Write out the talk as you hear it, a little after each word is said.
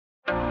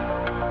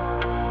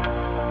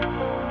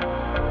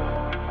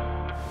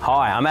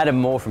Hi, I'm Adam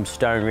Moore from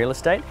Stone Real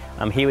Estate.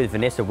 I'm here with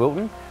Vanessa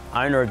Wilton,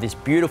 owner of this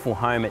beautiful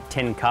home at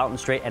 10 Carlton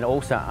Street and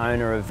also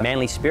owner of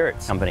Manly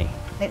Spirits Company.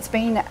 It's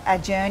been a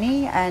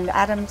journey, and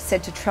Adam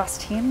said to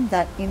trust him,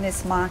 that in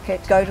this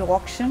market, go to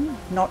auction,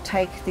 not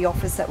take the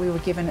offers that we were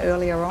given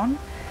earlier on,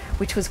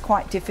 which was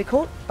quite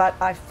difficult, but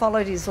I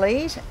followed his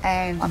lead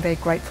and I'm very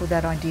grateful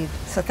that I did.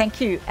 So thank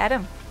you,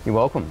 Adam. You're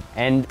welcome.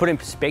 And to put in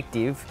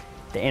perspective,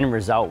 the end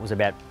result was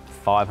about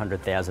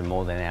 500,000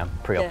 more than our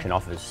pre-auction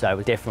offers, so it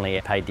was definitely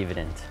a paid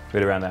dividend. We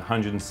had around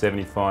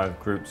 175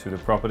 groups through the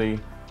property,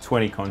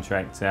 20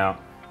 contracts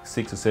out,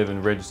 6 or 7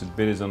 registered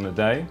bidders on the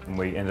day, and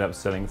we ended up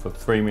selling for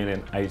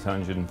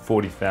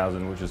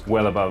 $3,840,000, which is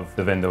well above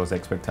the vendor's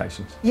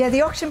expectations. Yeah,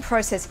 the auction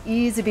process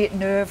is a bit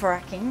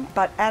nerve-wracking,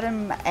 but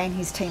Adam and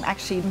his team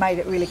actually made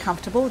it really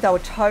comfortable. They were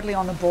totally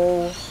on the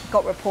ball,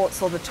 got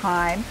reports all the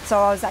time, so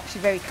I was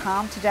actually very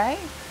calm today,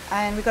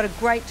 and we got a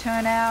great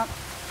turnout,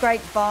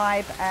 great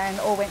vibe, and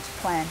all went to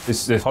plan.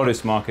 This is the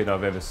hottest market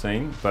I've ever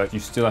seen, but you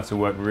still have to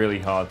work really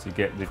hard to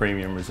get the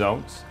premium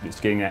results. It's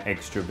getting that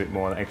extra bit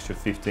more, that extra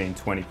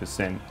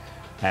 15–20%,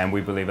 and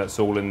we believe that's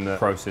all in the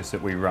process that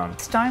we run.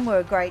 Stone were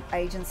a great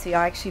agency.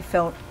 I actually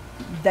felt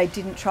they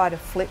didn't try to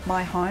flip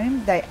my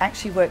home. They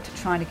actually worked at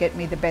trying to get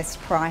me the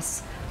best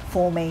price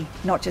for me,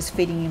 not just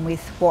fitting in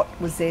with what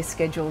was their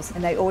schedules.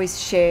 And they always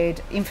shared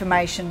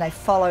information, they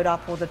followed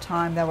up all the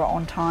time, they were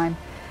on time.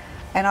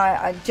 And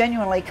I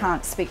genuinely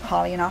can't speak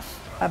highly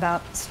enough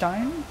about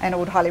Stone, and I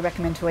would highly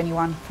recommend to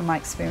anyone from my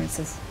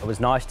experiences. It was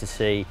nice to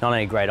see not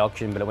only a great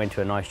auction, but it went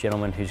to a nice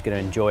gentleman who's going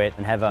to enjoy it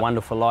and have a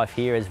wonderful life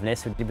here as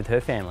Vanessa did with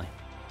her family.